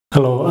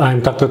Hello,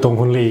 I'm Dr.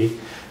 Donghoon Lee.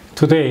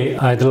 Today,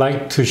 I'd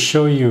like to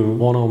show you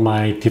one of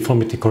my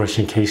deformity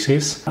correction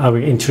cases. I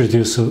will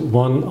introduce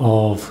one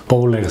of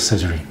Bowleg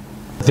surgery.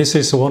 This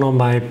is one of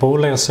my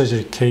Bowleg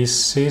surgery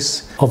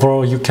cases.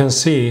 Overall, you can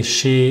see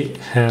she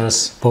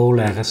has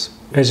bowlegs.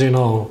 As you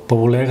know,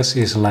 bowlegs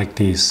is like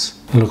this.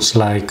 It looks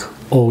like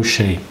O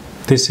shape.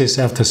 This is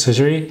after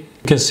surgery.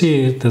 You can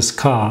see the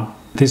scar.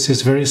 This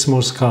is very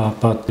small scar,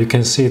 but you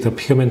can see the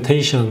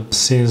pigmentation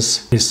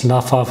since it's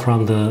not far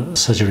from the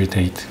surgery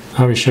date.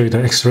 I will show you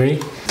the x-ray.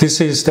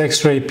 This is the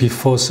x-ray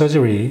before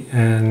surgery,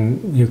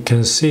 and you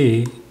can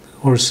see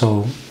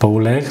also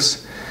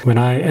bowlegs. When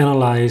I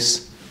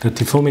analyze the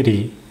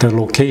deformity, the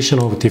location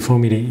of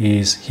deformity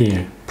is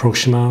here,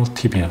 proximal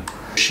tibia.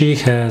 She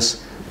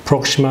has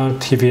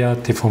proximal tibia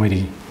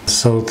deformity.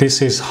 So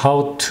this is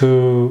how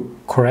to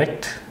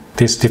correct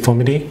this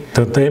deformity.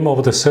 The name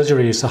of the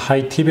surgery is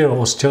high tibial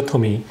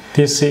osteotomy.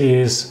 This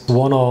is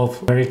one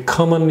of very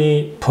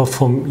commonly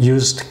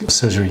used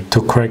surgery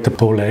to correct the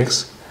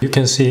bowlegs. You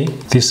can see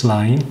this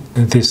line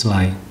and this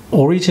line.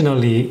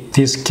 Originally,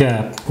 this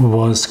gap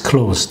was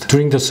closed.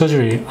 During the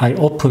surgery, I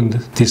opened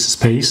this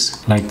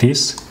space like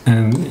this,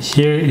 and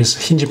here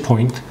is hinge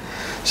point.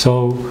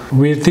 So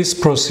with this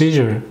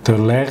procedure, the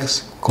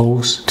legs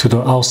goes to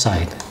the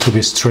outside to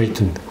be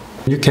straightened.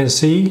 You can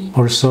see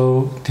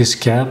also this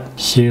gap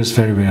heals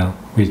very well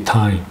with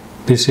time.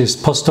 This is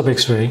post-op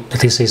x-ray.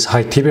 This is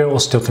high tibial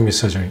osteotomy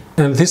surgery.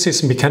 And this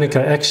is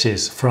mechanical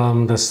axis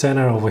from the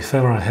center of the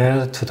femoral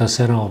head to the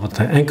center of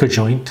the ankle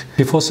joint.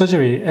 Before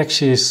surgery,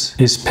 axis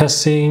is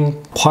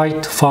passing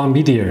quite far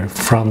medial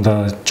from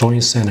the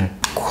joint center,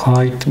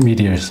 quite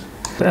medial.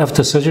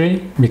 After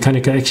surgery,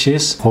 mechanical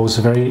axis goes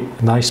very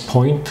nice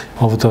point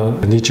of the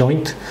knee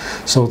joint.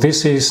 So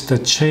this is the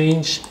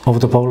change of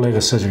the Bowleg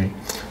surgery.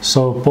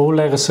 So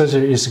Bowleg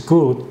surgery is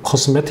good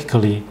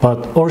cosmetically,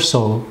 but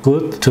also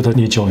good to the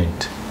knee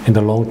joint in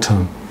the long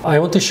term. I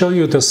want to show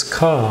you the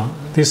scar.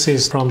 This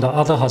is from the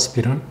other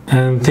hospital,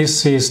 and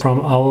this is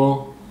from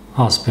our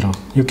hospital.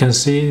 You can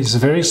see it's a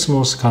very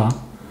small scar.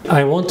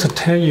 I want to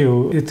tell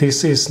you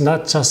this is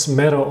not just a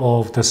matter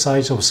of the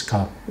size of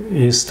scar,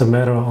 it's the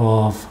matter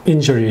of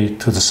injury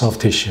to the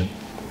soft tissue.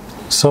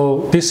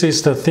 So this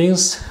is the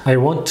things I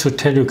want to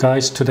tell you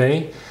guys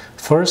today.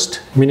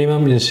 First,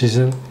 minimum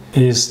incision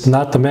is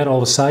not the matter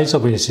of size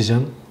of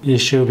incision, it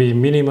should be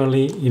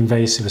minimally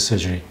invasive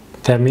surgery.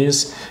 That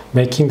means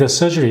making the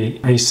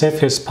surgery as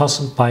safe as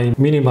possible by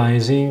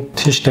minimizing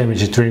tissue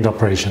damage during the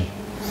operation.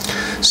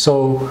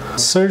 So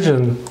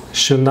surgeon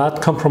should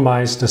not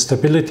compromise the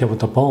stability of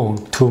the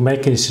bone to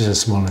make incision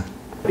smaller.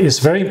 It's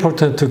very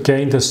important to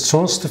gain the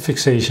strongest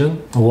fixation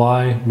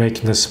while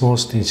making the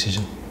smallest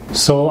incision.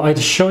 So I'd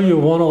show you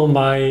one of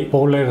my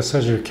Bowleg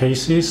surgery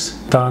cases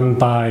done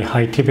by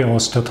high tibial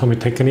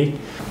osteotomy technique.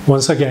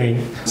 Once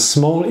again,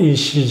 small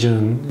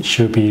incision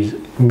should be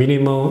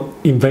minimal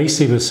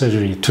invasive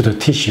surgery to the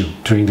tissue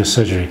during the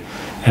surgery,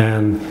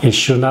 and it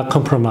should not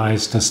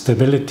compromise the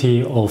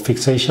stability of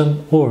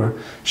fixation or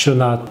should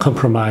not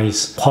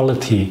compromise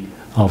quality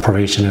of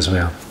operation as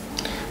well.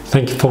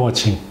 Thank you for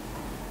watching.